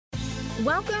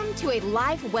Welcome to A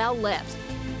Life Well Lived.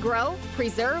 Grow,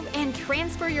 preserve, and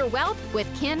transfer your wealth with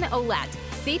Ken Ouellette,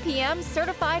 CPM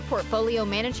Certified Portfolio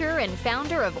Manager and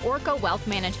founder of Orca Wealth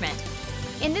Management.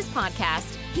 In this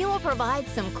podcast, he will provide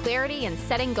some clarity in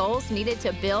setting goals needed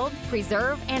to build,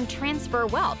 preserve, and transfer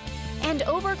wealth, and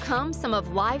overcome some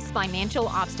of life's financial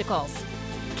obstacles.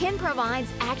 Ken provides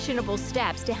actionable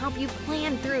steps to help you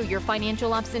plan through your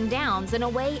financial ups and downs in a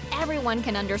way everyone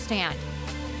can understand.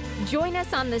 Join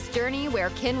us on this journey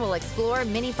where Ken will explore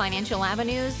many financial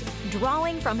avenues,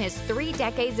 drawing from his 3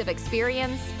 decades of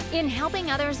experience in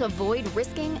helping others avoid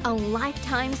risking a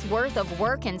lifetime's worth of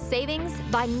work and savings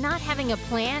by not having a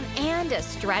plan and a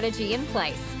strategy in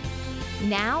place.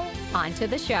 Now, on to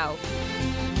the show.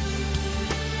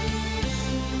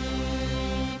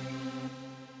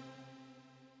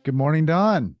 Good morning,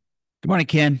 Don. Good morning,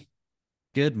 Ken.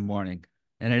 Good morning.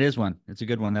 And it is one. It's a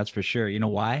good one, that's for sure. You know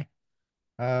why?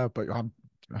 But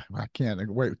I can't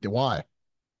wait. Why?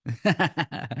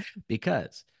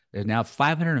 Because there's now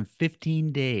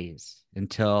 515 days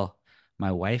until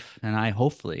my wife and I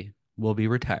hopefully will be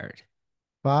retired.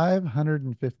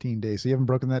 515 days. So you haven't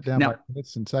broken that down by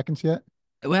minutes and seconds yet?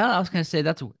 Well, I was going to say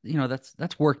that's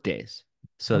work days.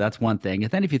 So that's one thing.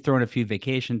 And then if you throw in a few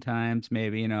vacation times,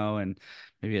 maybe, and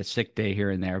maybe a sick day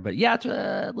here and there. But yeah, it's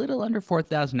a little under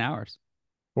 4,000 hours.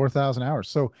 4,000 hours.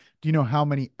 So do you know how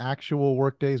many actual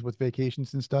work days with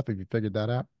vacations and stuff? Have you figured that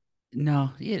out?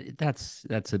 No,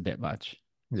 that's a bit much.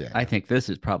 Yeah. I think this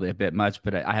is probably a bit much,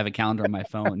 but I have a calendar on my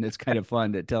phone. It's kind of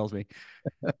fun. It tells me.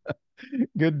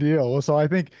 Good deal. Well, so I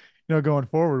think, going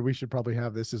forward, we should probably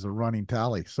have this as a running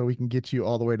tally so we can get you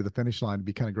all the way to the finish line. It'd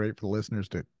be kind of great for the listeners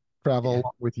to travel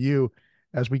along with you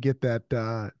as we get that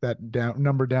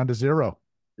number down to zero.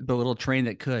 The little train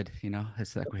that could,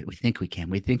 it's like, we think we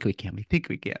can.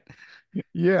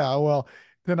 Yeah. Well,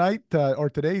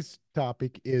 today's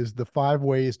topic is the 5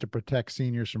 ways to protect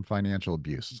seniors from financial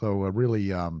abuse. So a really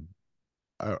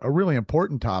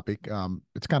important topic.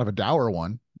 It's kind of a dour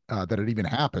one, that it even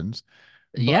happens.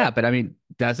 But I mean,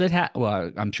 does it happen?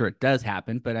 Well, I'm sure it does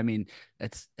happen, but I mean,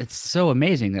 it's so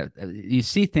amazing that you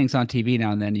see things on TV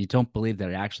now and then you don't believe that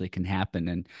it actually can happen.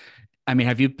 And I mean,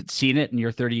 have you seen it in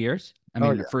your 30 years? I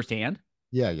mean, firsthand?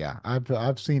 Yeah.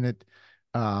 I've seen it.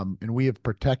 And we have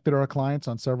protected our clients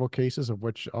on several cases, of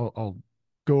which I'll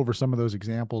go over some of those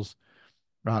examples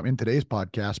in today's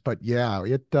podcast. But yeah,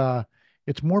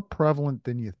 it's more prevalent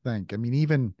than you think. I mean,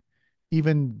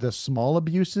 even the small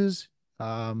abuses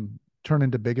turn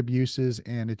into big abuses,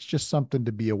 and it's just something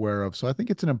to be aware of. So I think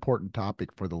it's an important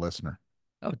topic for the listener.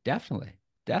 Oh, definitely.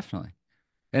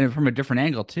 And from a different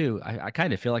angle too, I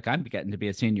kind of feel like I'm getting to be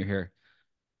a senior here.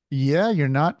 Yeah, you're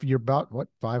about what,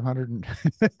 500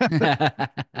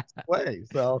 way.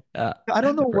 So I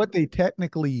don't know what they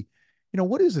technically,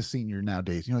 what is a senior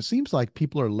nowadays? It seems like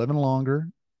people are living longer,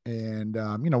 and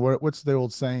what's the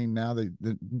old saying now?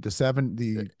 The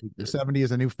 70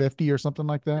 is a new 50 or something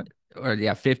like that. Or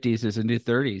 50s is a new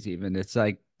 30s even. It's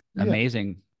like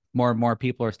amazing. More and more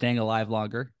people are staying alive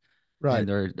longer. Right. And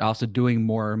they're also doing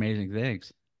more amazing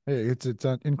things. It's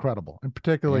incredible. And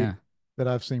particularly that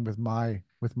I've seen with my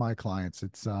clients,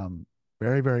 it's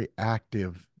very, very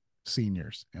active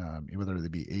seniors, whether they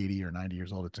be 80 or 90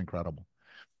 years old. It's incredible.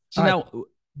 So now,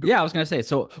 I was going to say,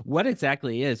 so what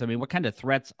exactly is, I mean, what kind of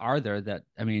threats are there that,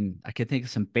 I mean, I could think of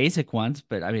some basic ones,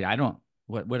 but I mean,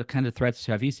 what kind of threats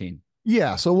have you seen?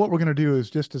 Yeah. So what we're going to do is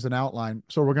just as an outline.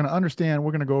 So we're going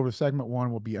to go over segment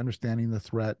 1. We'll be understanding the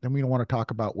threat. Then we want to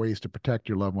talk about ways to protect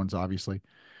your loved ones, obviously.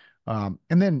 And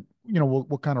then,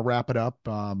 we'll kind of wrap it up,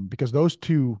 because those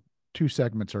two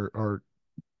segments are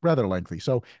rather lengthy.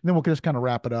 So, and then we'll just kind of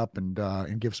wrap it up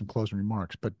and give some closing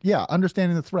remarks. But yeah,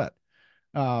 understanding the threat.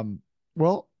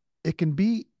 Well, it can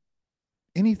be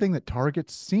anything that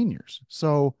targets seniors.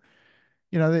 So,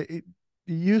 it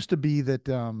used to be that,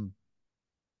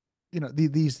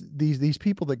 these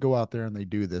people that go out there and they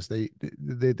do this,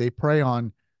 they prey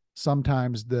on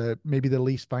sometimes maybe the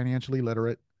least financially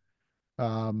literate,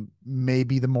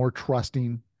 maybe the more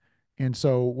trusting. And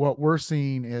so what we're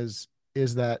seeing is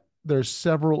that there's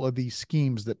several of these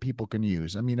schemes that people can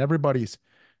use. I mean, everybody's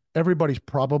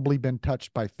probably been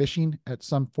touched by phishing at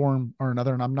some form or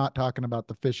another. And I'm not talking about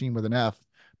the phishing with an F,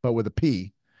 but with a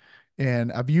P.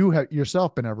 And have you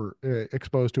yourself been ever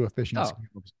exposed to a phishing scheme?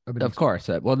 Of course.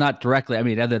 Well, not directly. I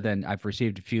mean, other than I've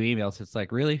received a few emails. It's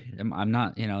like, really? I'm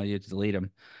not, you just delete them.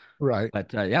 Right.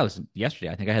 But it was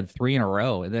yesterday. I think I had 3 in a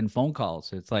row, and then phone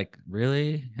calls. It's like,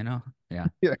 really? Yeah.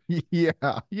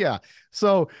 Yeah.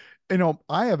 So,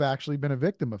 I have actually been a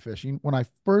victim of phishing. When I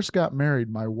first got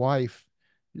married, my wife,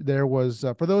 there was,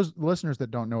 for those listeners that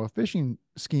don't know, a phishing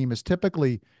scheme is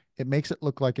typically it makes it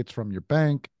look like it's from your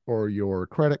bank or your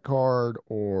credit card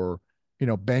or,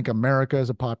 Bank America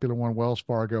is a popular one, Wells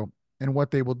Fargo. And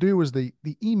what they will do is the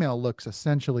email looks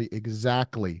essentially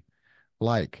exactly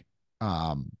like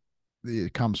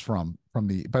it comes from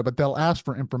the but they'll ask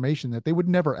for information that they would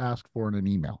never ask for in an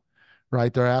email,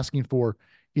 right? They're asking for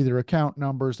either account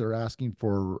numbers, they're asking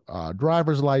for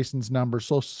driver's license numbers,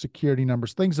 social security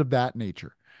numbers, things of that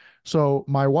nature. So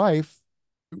my wife,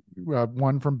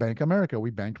 one from Bank America,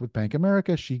 we banked with Bank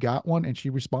America. She got one and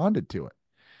she responded to it.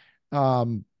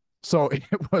 So it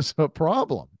was a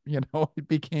problem, it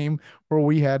became where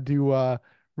we had to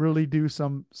really do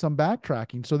some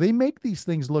backtracking. So they make these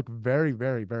things look very,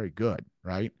 very, very good,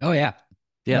 right? Oh yeah. Uh,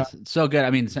 Yes, so good. I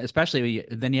mean, especially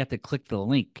then you have to click the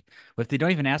link. If they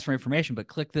don't even ask for information, but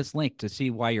click this link to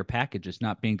see why your package is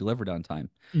not being delivered on time.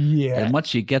 yeah. And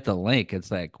once you get the link,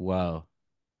 it's like, whoa.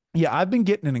 Yeah, I've been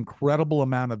getting an incredible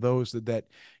amount of those that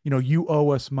you owe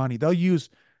us money. They'll use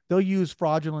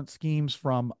fraudulent schemes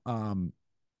from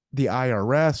the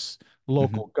IRS, Hmm.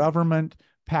 local government.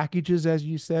 Packages, as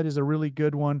you said, is a really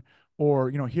good one. Or,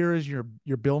 here is your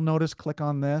bill notice, click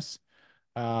on this.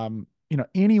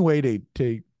 Any way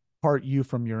to part you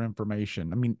from your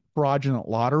information. I mean, fraudulent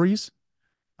lotteries,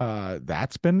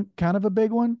 that's been kind of a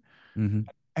big one. Hmm.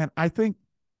 And I think,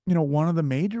 one of the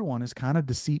major one is kind of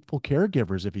deceitful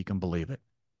caregivers, if you can believe it.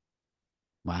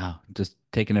 Wow. Just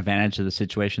taking advantage of the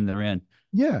situation they're in.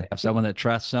 Yeah. They have someone that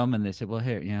trusts them and they say, well,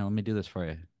 here, let me do this for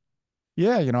you.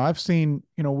 Yeah, I've seen,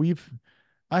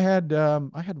 I had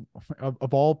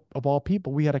of all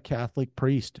people, we had a Catholic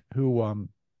priest who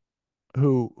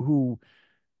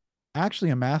actually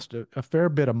amassed a fair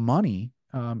bit of money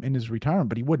in his retirement,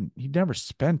 but he never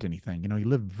spent anything. He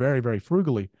lived very, very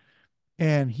frugally.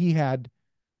 And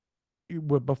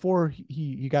before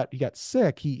he got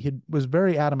sick, was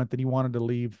very adamant that he wanted to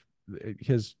leave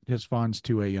his funds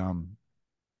to a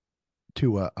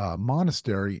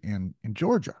monastery in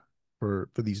Georgia for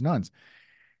these nuns.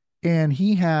 And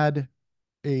he had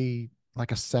a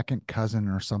like a second cousin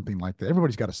or something like that.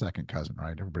 Everybody's got a second cousin,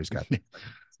 right? Everybody's got.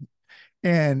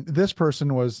 And this person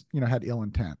had ill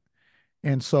intent.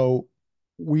 And so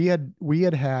we had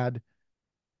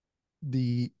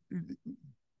the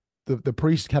the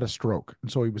priest had a stroke,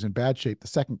 and so he was in bad shape. The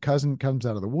second cousin comes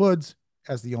out of the woods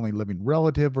as the only living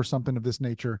relative or something of this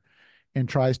nature, and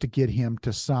tries to get him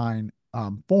to sign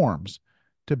forms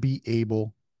to be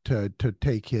able to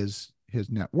take his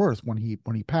net worth when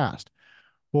he passed.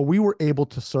 Well, we were able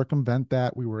to circumvent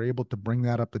that. We were able to bring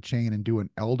that up the chain and do an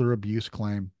elder abuse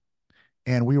claim,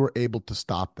 and we were able to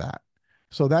stop that.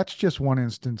 So that's just one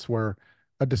instance where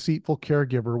a deceitful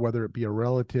caregiver, whether it be a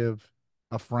relative,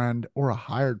 a friend, or a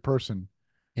hired person,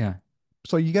 Yeah.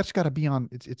 so you just got to be on.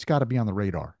 It's got to be on the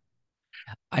radar.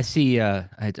 I see, I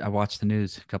watched the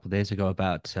news a couple of days ago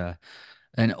about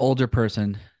an older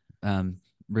person,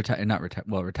 retired, not retired,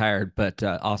 well, retired, but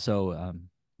also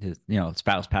his,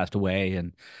 spouse passed away,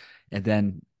 and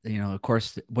then of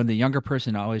course, when the younger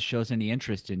person always shows any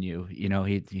interest in you,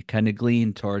 he kind of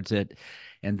glean towards it,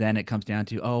 and then it comes down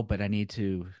to, oh, but I need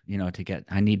to,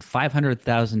 I need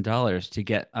 $500,000 to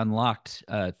get unlocked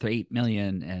for 8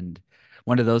 million, and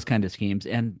one of those kind of schemes,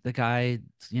 and the guy,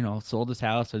 sold his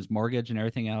house, his mortgage, and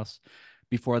everything else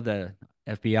before the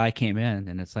FBI came in,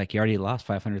 and it's like he already lost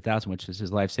 500,000, which is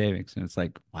his life savings, and it's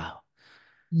like, wow.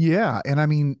 Yeah, and I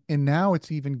mean, and now it's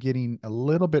even getting a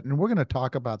little bit, and we're going to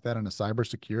talk about that in a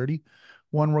cybersecurity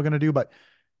one we're going to do. But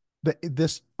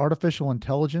this artificial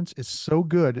intelligence is so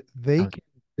good I they was, can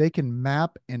they can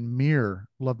map and mirror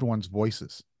loved ones'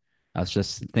 voices. I was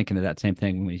just thinking of that same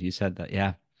thing when you said that.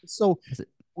 Yeah. So Is it-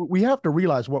 we have to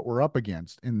realize what we're up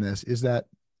against in this is that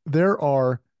there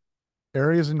are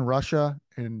areas in Russia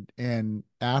and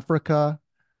Africa.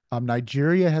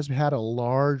 Nigeria has had a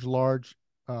large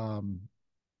um,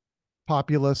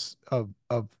 populace of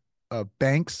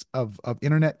banks of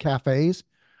internet cafes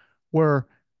where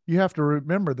you have to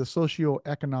remember the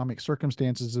socioeconomic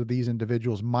circumstances of these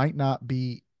individuals might not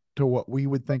be to what we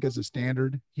would think as a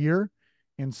standard here.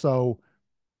 And so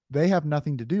they have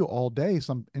nothing to do all day,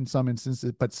 in some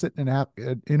instances, but sit in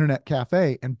an internet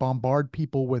cafe and bombard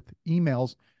people with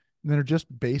emails. And they're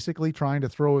just basically trying to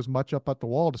throw as much up at the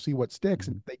wall to see what sticks.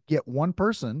 And if they get one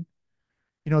person,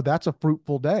 that's a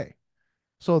fruitful day.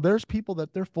 So there's people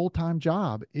that their full-time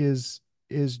job is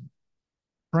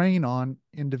preying on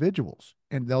individuals,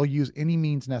 and they'll use any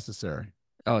means necessary.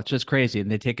 Oh, it's just crazy,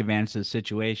 and they take advantage of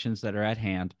situations that are at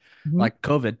hand, Mhm. like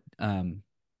COVID.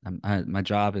 My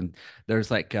job, and there's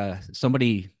like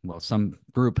somebody, well, some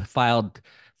group filed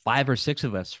 5 or 6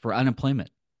 of us for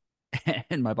unemployment,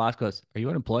 and my boss goes, "Are you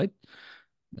unemployed?"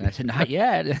 And I said, not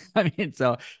yet. I mean,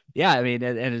 so yeah, I mean,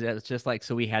 and it's just like,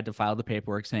 so we had to file the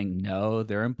paperwork saying, no,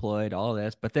 they're employed, all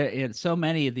this, but there, it's so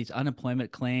many of these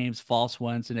unemployment claims, false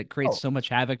ones, and it creates Oh, so much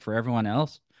havoc for everyone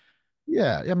else.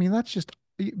 yeah. I mean, that's just,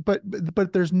 but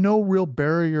there's no real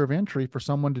barrier of entry for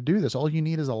someone to do this. All you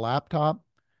need is a laptop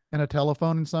and a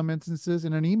telephone in some instances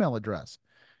and an email address.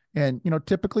 And,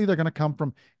 typically they're going to come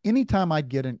from anytime I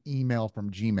get an email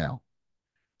from Gmail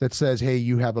that says, hey,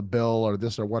 you have a bill or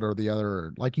this or what or the other,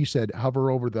 or like you said, hover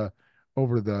over the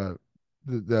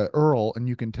URL and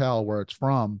you can tell where it's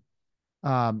from.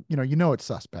 It's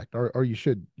suspect, or you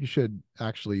should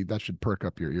actually, that should perk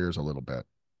up your ears a little bit.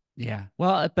 Yeah.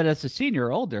 Well, but as a senior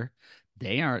or older,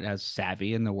 they aren't as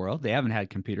savvy in the world. They haven't had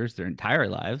computers their entire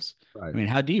lives. Right. I mean,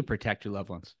 how do you protect your loved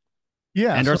ones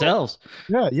Yeah. and So ourselves?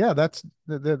 yeah, that's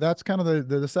kind of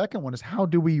the second one is how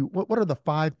do we what are the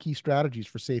five key strategies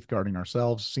for safeguarding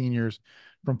ourselves, seniors,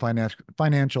 from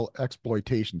financial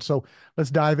exploitation? So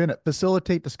let's dive in it.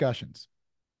 Facilitate discussions,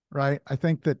 right? I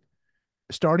think that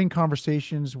starting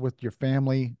conversations with your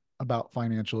family about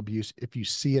financial abuse, if you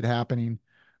see it happening,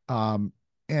 um,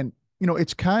 and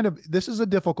it's kind of this is a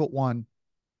difficult one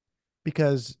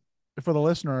because for the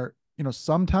listener,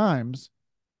 sometimes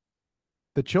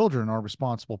the children are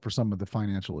responsible for some of the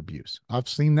financial abuse. I've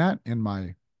seen that in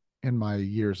my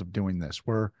years of doing this,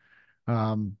 where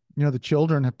the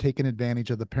children have taken advantage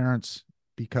of the parents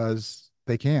because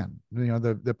they can.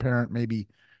 The parent maybe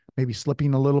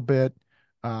slipping a little bit,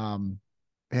 um,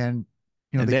 and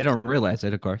And they they don't realize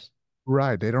it, of course.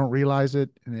 right, they don't realize it,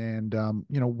 and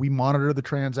we monitor the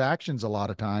transactions a lot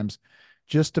of times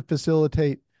just to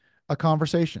facilitate a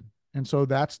conversation. And so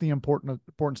that's the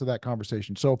importance of that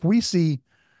conversation. So if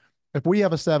we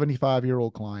have a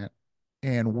 75-year-old client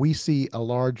and we see a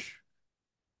large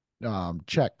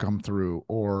check come through,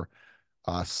 or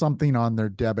something on their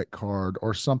debit card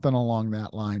or something along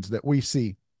that lines that we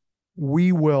see,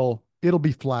 it'll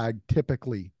be flagged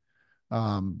typically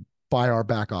by our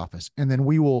back office. And then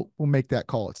we'll make that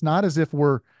call. It's not as if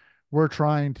we're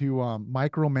trying to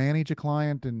micromanage a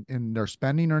client and their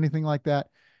spending or anything like that.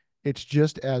 It's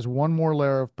just as one more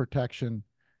layer of protection.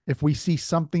 If we see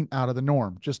something out of the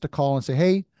norm, just to call and say,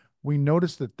 hey, we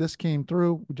noticed that this came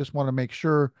through. We just want to make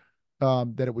sure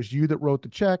that it was you that wrote the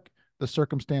check. The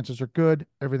circumstances are good.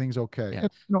 Everything's okay. Yeah. And,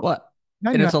 Well,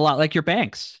 and 99. it's a lot like your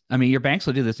banks. I mean, your banks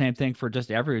will do the same thing for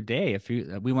just every day. If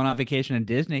we went on vacation in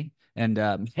Disney and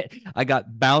I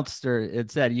got bounced, or it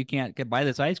said you can't buy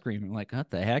this ice cream. I'm like, what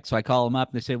the heck? So I call them up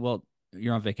and they say, well,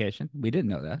 you're on vacation. We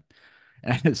didn't know that.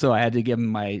 And so I had to give them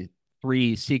my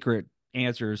three secret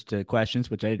answers to questions,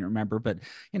 which I didn't remember. But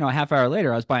a half hour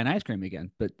later, I was buying ice cream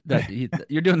again. But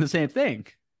you're doing the same thing.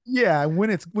 Yeah,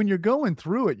 when you're going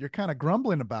through it, you're kind of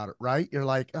grumbling about it, right? You're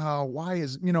like, oh, why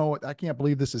I can't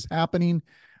believe this is happening.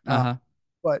 Uh, Uh-huh.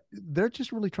 but they're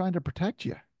just really trying to protect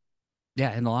you.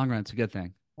 Yeah, in the long run, it's a good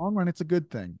thing. Long run, it's a good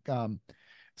thing.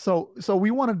 So we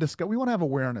want to discuss, we want to have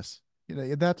awareness.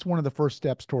 That's one of the first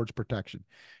steps towards protection.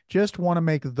 Just want to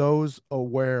make those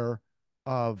aware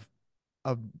of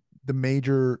of the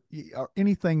major or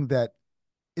anything that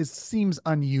seems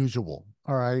unusual.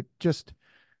 All right. Just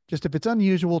if it's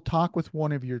unusual, talk with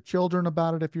one of your children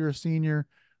about it if you're a senior,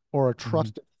 or a Mhm.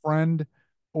 trusted friend,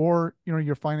 or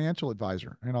your financial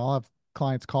advisor. And I'll have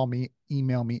clients call me,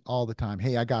 email me all the time.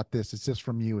 Hey, I got this. Is this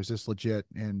from you? Is this legit?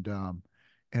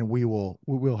 And we will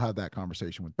have that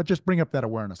conversation with. But just bring up that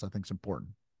awareness, I think, is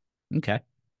important. Okay.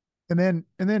 And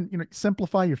then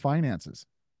simplify your finances.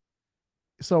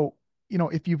 So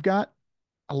if you've got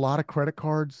a lot of credit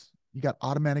cards, you got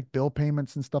automatic bill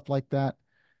payments and stuff like that,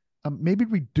 maybe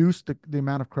reduce the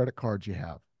amount of credit cards you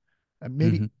have, and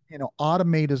maybe Hmm.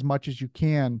 automate as much as you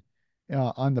can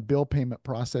on the bill payment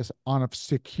process on a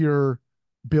secure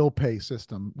bill pay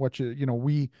system. What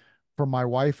we, for my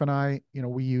wife and I,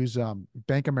 we use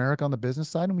Bank America on the business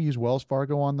side, and we use Wells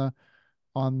Fargo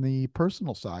on the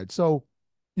personal side. So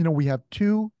we have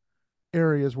two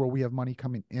areas where we have money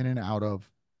coming in and out of,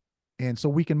 and so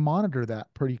we can monitor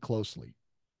that pretty closely.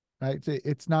 Right?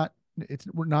 It's not it's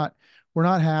we're not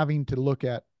having to look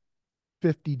at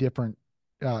 50 different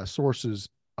sources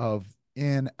of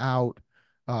in out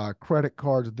credit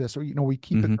cards, this, or we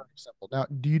keep it Hmm. very simple. Now,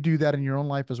 do you do that in your own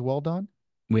life as well, Don?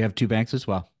 We have two banks as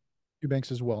well. Two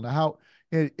banks as well. Now, how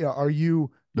are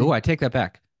you? Oh, I take that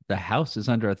back. The house is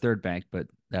under a third bank, but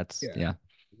that's Yeah, yeah.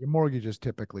 your mortgage is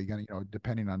typically going to,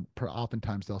 depending on,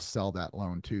 oftentimes they'll sell that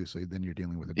loan too, so then you're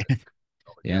dealing with a different.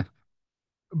 Yeah.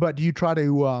 But do you try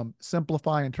to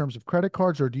simplify in terms of credit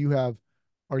cards, or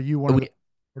are you one of the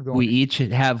We we going? each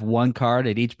have one card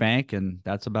at each bank, and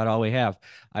that's about all we have.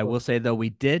 I Oh, will say though, we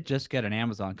did just get an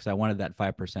Amazon because I wanted that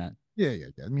 5%. Yeah.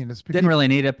 I mean, it's Didn't people. really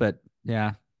need it, but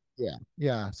yeah.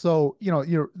 Yeah. So,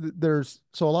 there's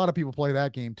so a lot of people play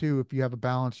that game too. If you have a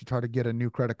balance, you try to get a new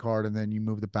credit card and then you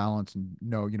move the balance and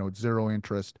it's zero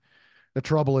interest. The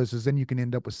trouble is then you can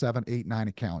end up with seven, eight, nine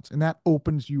accounts, and that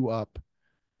opens you up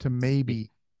to maybe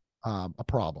a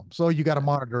problem. So you got to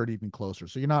monitor it even closer.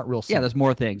 So you're not real Yeah, simple. there's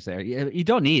more things there. You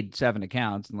don't need 7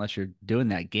 accounts unless you're doing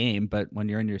that game. But when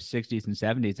you're in your 60s and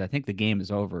 70s, I think the game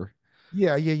is over.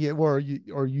 Yeah. Or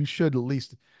you should at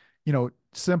least,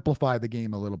 simplify the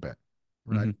game a little bit.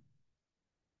 Right. Hmm.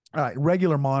 All right.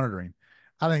 Regular monitoring.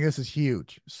 I think this is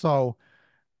huge. So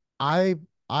I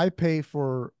I pay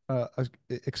for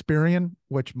Experian,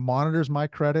 which monitors my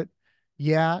credit.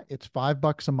 Yeah, it's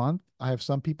 $5 a month. I have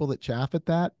some people that chaff at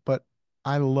that, but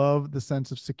I love the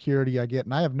sense of security I get,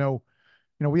 and I have no,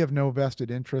 we have no vested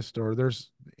interest, or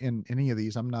there's in any of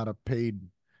these. I'm not a paid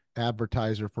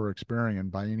advertiser for Experian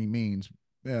by any means.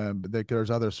 But there's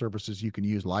other services you can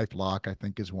use. LifeLock, I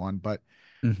think, is one, but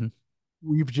Hmm.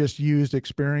 we've just used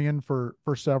Experian for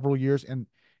several years, and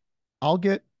I'll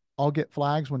get I'll get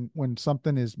flags when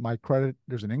something is my credit.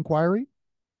 There's an inquiry.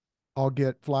 I'll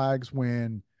get flags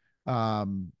when,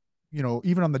 um,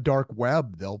 even on the dark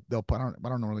web, they'll put. I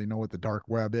don't really know what the dark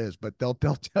web is, but they'll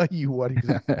tell you what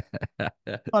exactly.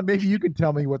 Maybe you can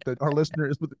tell me what our listener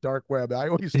is with the dark web. I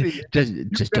always see it.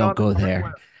 You've Just been don't on the go dark there.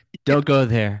 web. Don't go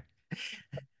there.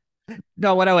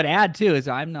 No, what I would add too is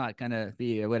I'm not gonna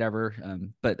be whatever,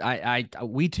 but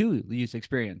we too use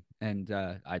Experian, and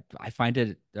I find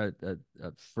it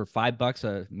for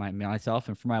 $5, myself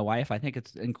and for my wife, I think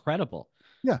it's incredible.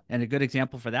 Yeah, And a good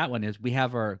example for that one is we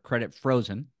have our credit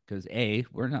frozen because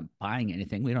we're not buying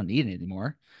anything, we don't need it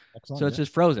anymore, so excellent. it's Yeah,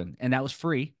 just frozen, and that was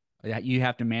free. You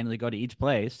have to manually go to each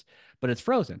place, but it's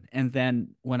frozen. And then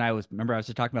when remember I was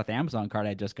just talking about the Amazon card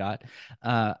I just got,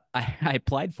 I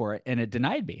applied for it and it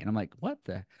denied me, and I'm like, what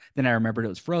the? Then I remembered it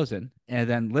was frozen, and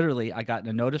then literally I got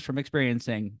a notice from Experian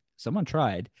saying someone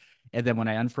tried, and then when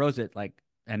I unfroze it like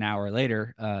an hour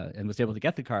later, and was able to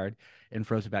get the card and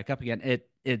froze it back up again, it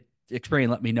Experian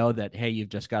let me know that, hey, you've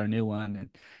just got a new one, and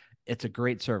it's a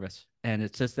great service, and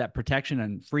it's just that protection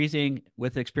and freezing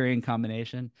with Experian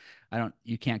combination.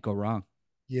 You can't go wrong.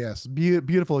 yes,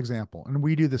 beautiful example, and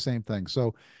we do the same thing.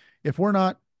 So, if we're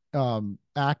not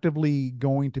actively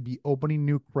going to be opening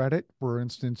new credit, for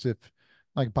instance, if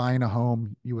like buying a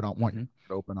home, you would not want Hmm.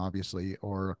 to open, obviously,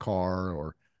 or a car,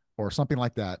 or something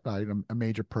like that, right? A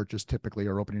major purchase typically,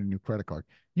 or opening a new credit card,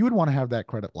 you would want to have that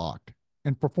credit locked.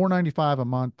 And for 495 a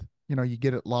month, you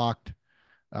get it locked,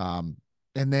 um,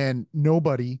 and then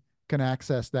nobody can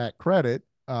access that credit,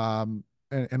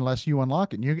 unless you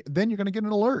unlock it. And then you're going to get an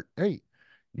alert. Hey,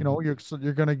 Hmm.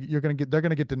 you're gonna get they're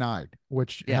gonna get denied,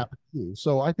 which Yeah, happens to you.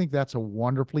 So I think that's a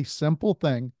wonderfully simple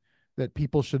thing that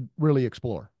people should really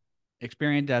explore.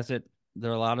 Experian does it. There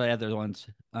are a lot of other ones,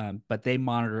 but they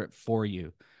monitor it for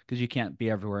you because you can't be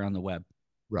everywhere on the web,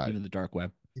 Right. even the dark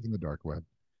web. Even the dark web.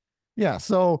 Yeah.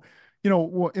 So,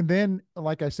 and then,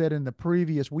 like I said in the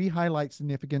previous, we highlight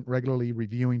significant regularly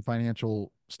reviewing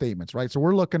financial statements, right? So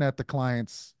we're looking at the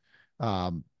client's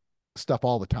um, stuff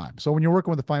all the time. So when you're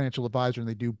working with a financial advisor and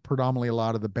they do predominantly a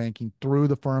lot of the banking through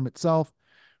the firm itself,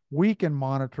 we can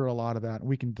monitor a lot of that.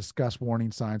 We can discuss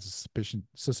warning signs of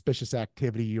suspicious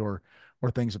activity, or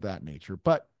things of that nature.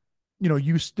 But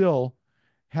you still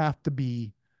have to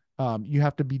be you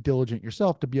have to be diligent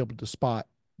yourself to be able to spot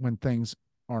when things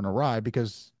aren't awry,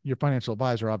 because your financial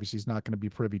advisor obviously is not going to be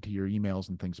privy to your emails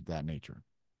and things of that nature.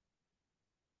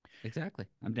 Exactly.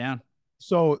 I'm down.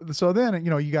 So then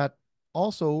you got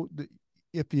also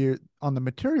if you're on the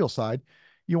material side,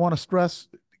 you want to stress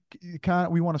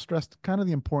we want to stress kind of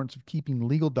the importance of keeping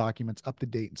legal documents up to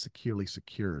date and securely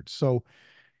secured. So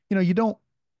you know you don't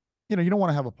you don't want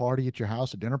to have a party at your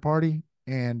house, a dinner party,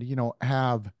 and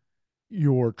have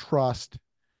your trust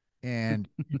and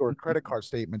your credit card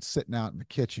statements sitting out in the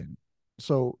kitchen.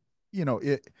 So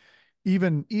it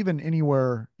even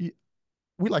anywhere,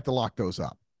 we like to lock those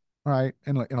up, right?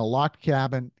 In a locked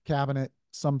cabinet,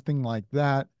 something like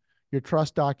that. Your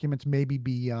trust documents maybe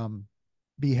be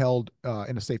held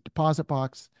in a safe deposit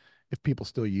box. If people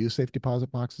still use safe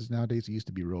deposit boxes nowadays, it used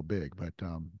to be real big, but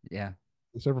Yeah.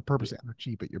 they serve a purpose We, and they're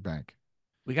cheap at your bank.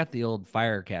 we got the old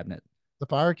fire cabinet. The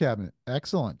fire cabinet,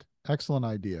 excellent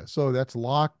idea. So that's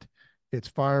locked. It's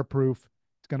fireproof.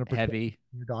 It's going to protect Heavy.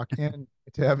 your and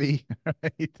it's heavy,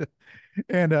 right?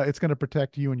 And it's going to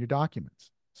protect you and your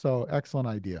documents. So excellent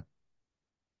idea.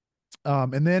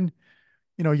 And then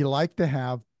you like to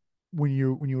have, when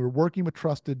you're working with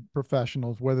trusted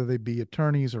professionals, whether they be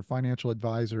attorneys or financial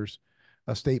advisors,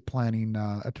 estate planning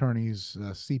attorneys,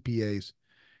 CPAs,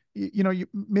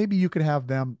 maybe you could have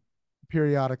them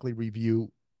periodically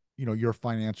review, your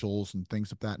financials and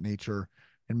things of that nature,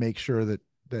 and make sure that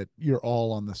you're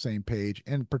all on the same page.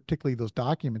 And particularly those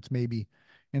documents, maybe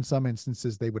in some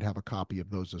instances, they would have a copy of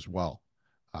those as well,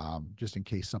 just in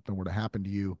case something were to happen to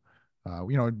you.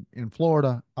 In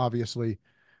Florida, obviously,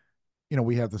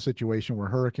 we have the situation where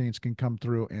hurricanes can come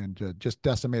through and just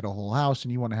decimate a whole house,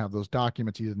 and you want to have those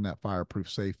documents either in that fireproof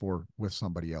safe or with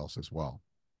somebody else as well.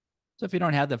 So if you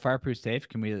don't have the fireproof safe,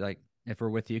 can we like, if we're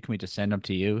with you, can we just send them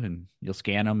to you and you'll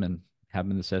scan them and have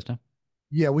them in the system?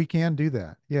 Yeah, we can do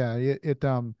that. Yeah,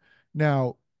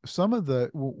 now some of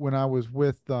when I was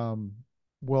with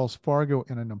Wells Fargo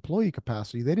in an employee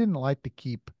capacity, they didn't like to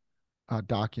keep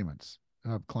documents,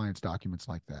 clients' documents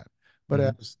like that. But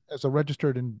Mhm. as a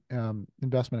registered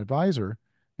investment advisor,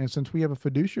 and since we have a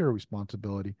fiduciary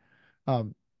responsibility,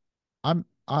 um,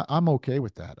 I'm okay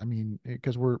with that. I mean,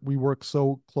 because we work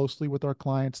so closely with our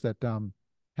clients that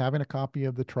having a copy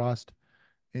of the trust,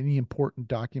 any important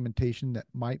documentation that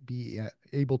might be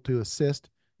able to assist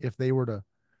if they were to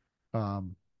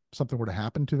something were to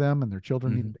happen to them and their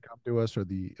children needed Mhm. to come to us, or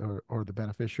the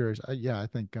beneficiaries. Yeah, I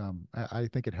think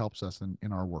it helps us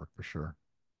in our work for sure.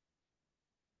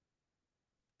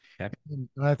 Okay. And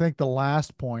I think the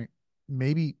last point,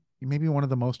 maybe one of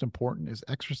the most important, is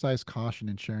exercise caution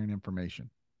in sharing information.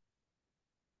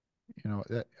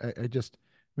 I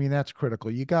mean, that's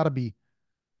critical. You got to be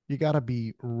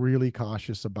really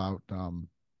cautious about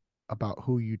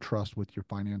who you trust with your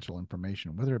financial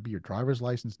information, whether it be your driver's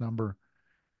license number,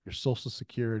 your social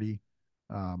security.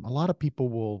 A lot of people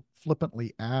will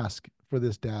flippantly ask for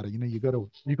this data. You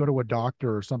go to a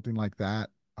doctor or something like that,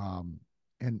 and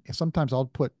sometimes I'll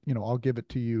give it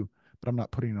to you, but I'm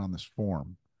not putting it on this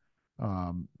form.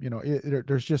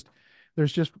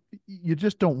 There's just you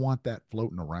just don't want that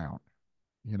floating around.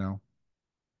 You know.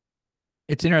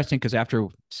 It's interesting because after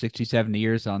 60, 70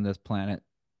 years on this planet,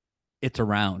 it's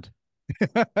around,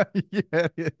 Yeah,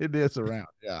 it is around.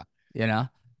 Yeah. you know,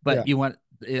 Yeah. but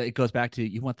it goes back to,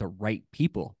 you want the right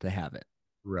people to have it.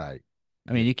 Right.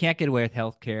 I Yeah. mean, you can't get away with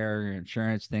healthcare,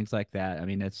 insurance, things like that. I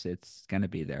mean, it's going to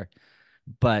be there,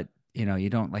 but you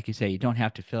don't, like you say, you don't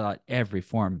have to fill out every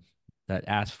form that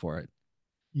asks for it.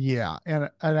 Yeah. And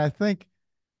I think,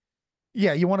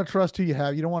 yeah, you want to trust who you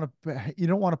have. You don't want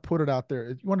to put it out there.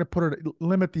 You want to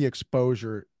limit the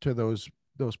exposure to those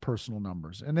personal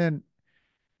numbers. And then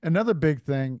another big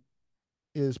thing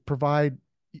is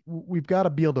we've got to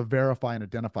be able to verify and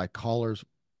identify callers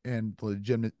and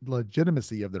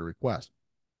legitimacy of their request.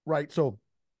 Right. So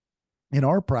in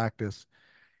our practice,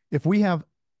 if we have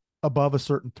above a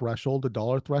certain threshold, a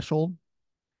dollar threshold,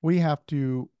 we have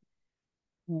to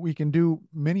we can do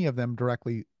many of them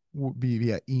directly be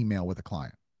via email with a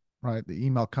client, right? The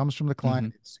email comes from the client,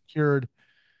 Hmm. it's secured.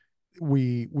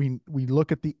 We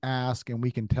look at the ask and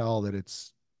we can tell that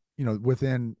it's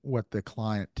within what the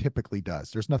client typically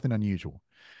does. There's nothing unusual.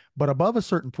 But above a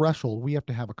certain threshold, we have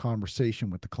to have a conversation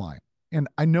with the client. And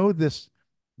I know this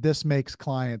makes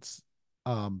clients,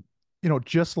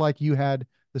 just like you had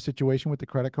the situation with the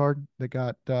credit card that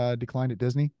got declined at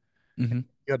Disney. Hmm.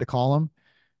 You had to call them.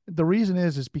 The reason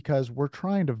is because we're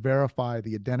trying to verify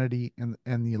the identity and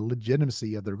the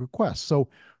legitimacy of the request. So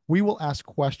we will ask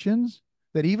questions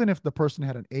that, even if the person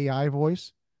had an AI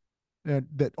voice,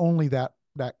 that only that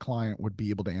client would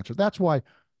be able to answer. That's why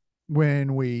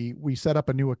when we set up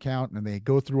a new account and they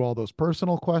go through all those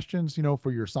personal questions,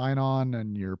 for your sign on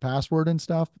and your password and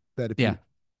stuff, that if you Yeah.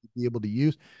 be able to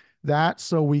use that,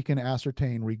 so we can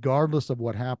ascertain, regardless of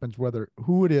what happens, whether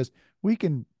who it is, we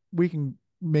can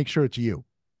make sure it's you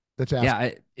that's Yeah.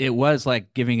 asking. It was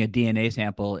like giving a DNA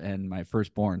sample in my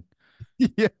firstborn,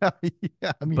 Yeah,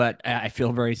 yeah. I mean, but I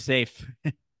feel very safe.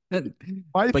 my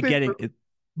But getting favorite it,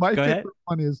 my go ahead. favorite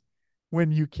one is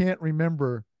when you can't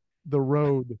remember the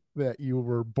road that you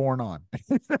were born on.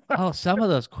 Oh, some of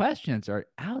those questions are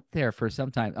out there for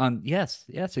some time. Yes,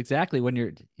 yes, exactly.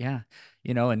 Yeah,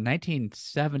 in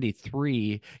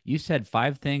 1973, you said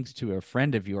five things to a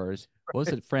friend of yours. What was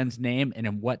the friend's name, and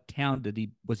in what town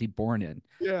was he born in?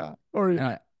 Yeah,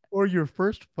 or your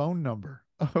first phone number.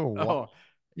 Oh, wow. Oh,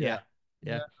 Yeah,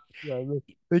 yeah, yeah, yeah. yeah.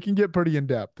 They can get pretty in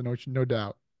depth, no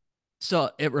doubt.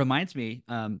 So it reminds me,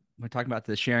 we're talking about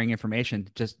the sharing information,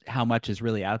 just how much is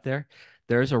really out there.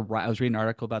 I was reading an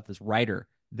article about this writer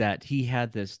that he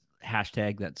had this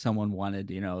hashtag that someone wanted,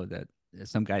 that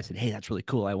some guy said, "Hey, that's really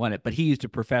cool. I want it." But he used it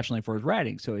professionally for his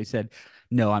writing. So he said,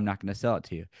 "No, I'm not going to sell it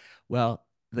to you." Well,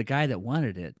 the guy that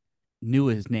wanted it knew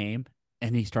his name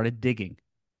and he started digging.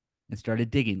 and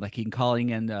started digging, like he calling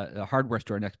in the hardware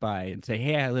store next by and say,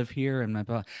 "Hey, I live here, and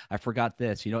I forgot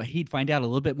this." He'd find out a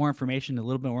little bit more information,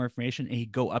 and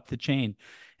he'd go up the chain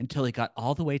until he got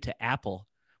all the way to Apple,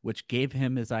 which gave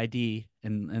him his ID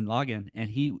and login, and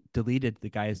he deleted the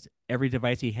guy's every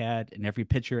device he had and every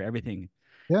picture, everything.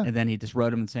 Yeah. And then he just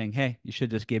wrote him saying, "Hey, you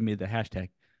should just give me the hashtag."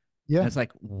 Yeah. And it's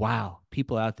like, wow,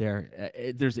 people out there,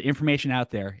 there's information out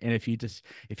there. And if you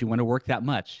want to work that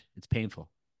much, it's painful.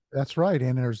 That's right.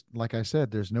 And there's, like I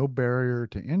said, there's no barrier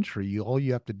to entry. All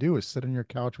you have to do is sit on your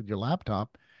couch with your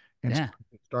laptop and Yeah.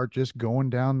 start just going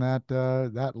down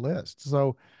that list.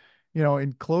 So,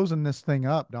 in closing this thing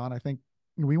up, Don, I think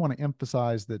we want to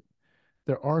emphasize that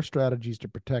there are strategies to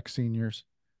protect seniors,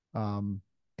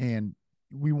 and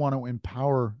we want to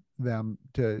empower them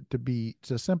to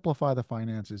simplify the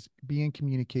finances, be in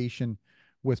communication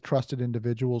with trusted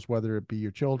individuals, whether it be your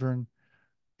children,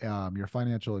 your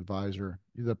financial advisor,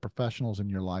 the professionals in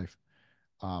your life,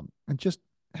 and just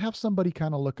have somebody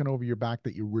kind of looking over your back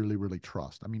that you really, really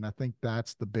trust. I mean, I think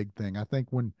that's the big thing. I think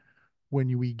when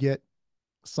we get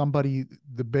somebody,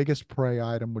 the biggest prey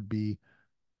item would be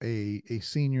a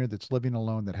senior that's living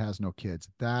alone that has no kids.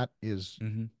 That is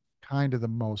Mm-hmm. kind of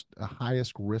the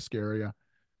highest risk area.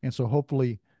 And so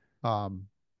hopefully,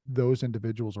 those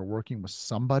individuals are working with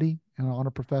somebody on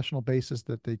a professional basis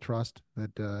that they trust,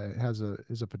 that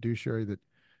is a fiduciary that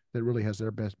really has their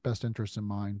best interests in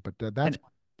mind. But that's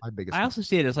my biggest. I also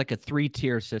see it as like a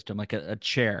 3-tier system, like a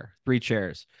chair, 3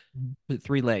 chairs,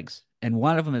 3 legs. And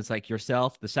one of them is like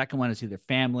yourself. The second one is either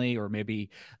family or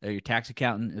maybe your tax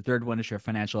accountant. The third one is your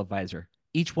financial advisor.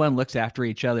 Each one looks after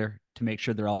each other to make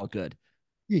sure they're all good.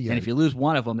 Yeah. And if you lose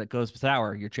one of them that goes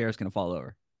sour, your chair is going to fall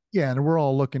over. Yeah, and we're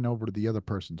all looking over to the other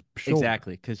person's shoulder.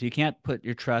 Exactly, because you can't put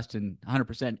your trust in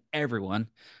 100% everyone.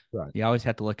 Right. You always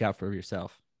have to look out for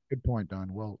yourself. Good point,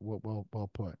 Don. Well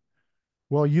put.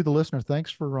 Well, you, the listener,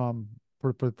 thanks for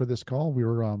this call.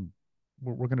 We're going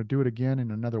to do it again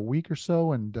in another week or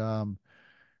so, and I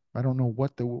don't know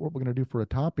what we're going to do for a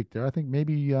topic there. I think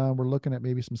maybe we're looking at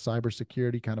maybe some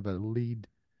cybersecurity, kind of a lead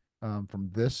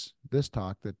from this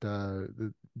talk that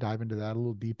dive into that a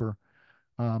little deeper.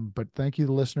 But thank you,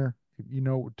 the listener.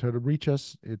 To reach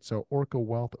us, it's Orca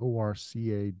Wealth,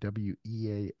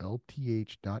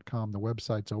 ORCAWEALTH.com. The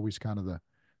website's always kind of the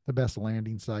best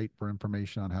landing site for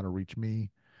information on how to reach me,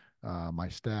 my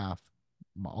staff.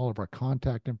 All of our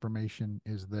contact information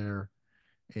is there.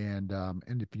 And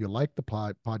if you like the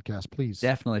podcast, please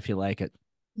definitely, if you like it,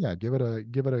 give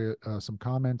it some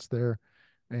comments there,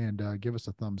 and give us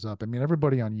a thumbs up. I mean,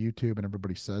 everybody on YouTube and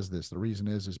everybody says this. The reason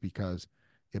is because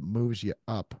it moves you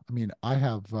up. I mean, I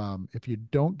have if you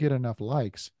don't get enough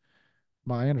likes,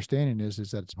 my understanding is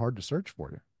that it's hard to search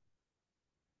for you.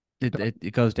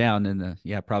 It goes down in the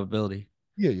probability.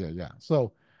 Yeah.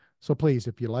 So please,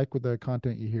 if you like with the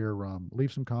content you hear,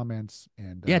 leave some comments,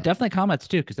 and definitely comments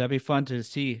too, because that'd be fun to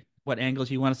see what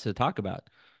angles you want us to talk about.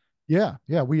 Yeah.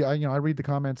 I read the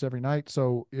comments every night.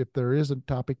 So if there is a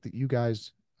topic that you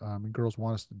guys and girls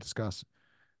want us to discuss,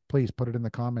 please put it in the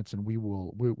comments, and we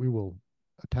will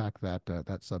attack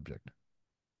that subject.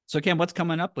 So Ken, what's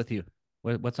coming up with you?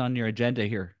 What's on your agenda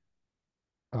here?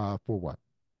 For what?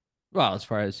 Well, as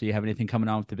far as, do you have anything coming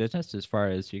on with the business? As far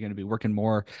as you're going to be working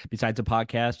more besides the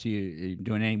podcast, you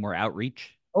doing any more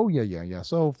outreach? Oh yeah.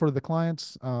 So for the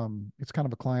clients, it's kind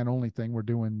of a client only thing. We're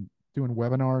doing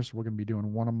webinars. We're going to be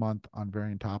doing one a month on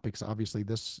varying topics. Obviously,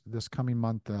 this coming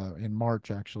month in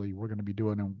March, actually, we're going to be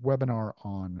doing a webinar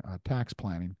on tax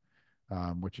planning,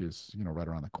 which is right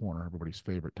around the corner, everybody's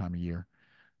favorite time of year.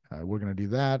 We're going to do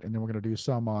that, and then we're going to do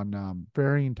some on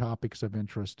varying topics of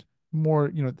interest,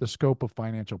 more the scope of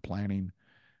financial planning,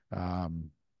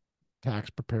 tax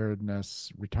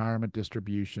preparedness, retirement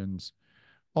distributions,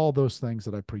 all those things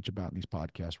that I preach about in these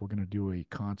podcasts. We're going to do a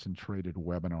concentrated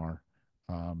webinar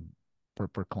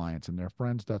for clients and their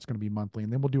friends. That's going to be monthly,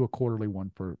 and then we'll do a quarterly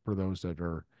one for those that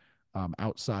are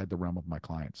outside the realm of my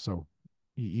clients. So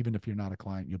even if you're not a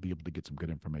client, you'll be able to get some good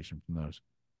information from those.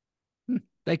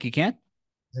 Thank you, Ken.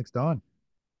 Thanks, Don.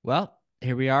 Well,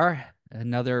 here we are,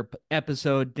 another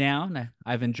episode down.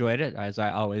 I've enjoyed it, as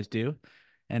I always do.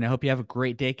 And I hope you have a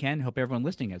great day, Ken. Hope everyone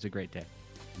listening has a great day.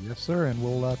 Yes, sir. And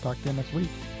we'll talk to you next week.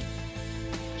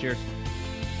 Cheers.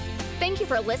 Thank you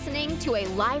for listening to A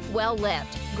Life Well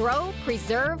Lived. Grow,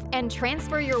 preserve, and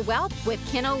transfer your wealth with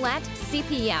Ken Ouellette,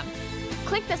 CPM.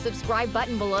 Click the subscribe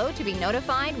button below to be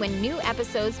notified when new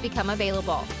episodes become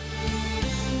available.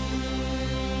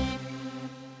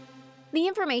 The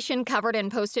information covered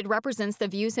and posted represents the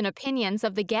views and opinions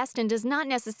of the guest and does not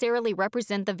necessarily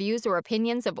represent the views or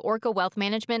opinions of Orca Wealth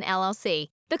Management, LLC.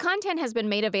 The content has been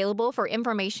made available for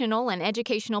informational and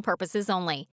educational purposes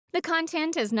only. The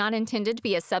content is not intended to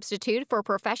be a substitute for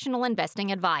professional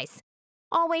investing advice.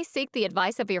 Always seek the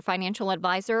advice of your financial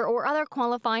advisor or other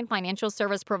qualified financial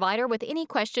service provider with any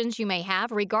questions you may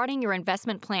have regarding your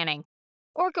investment planning.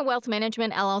 Orca Wealth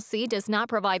Management, LLC does not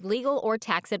provide legal or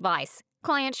tax advice.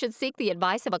 Clients should seek the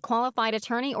advice of a qualified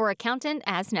attorney or accountant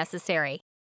as necessary.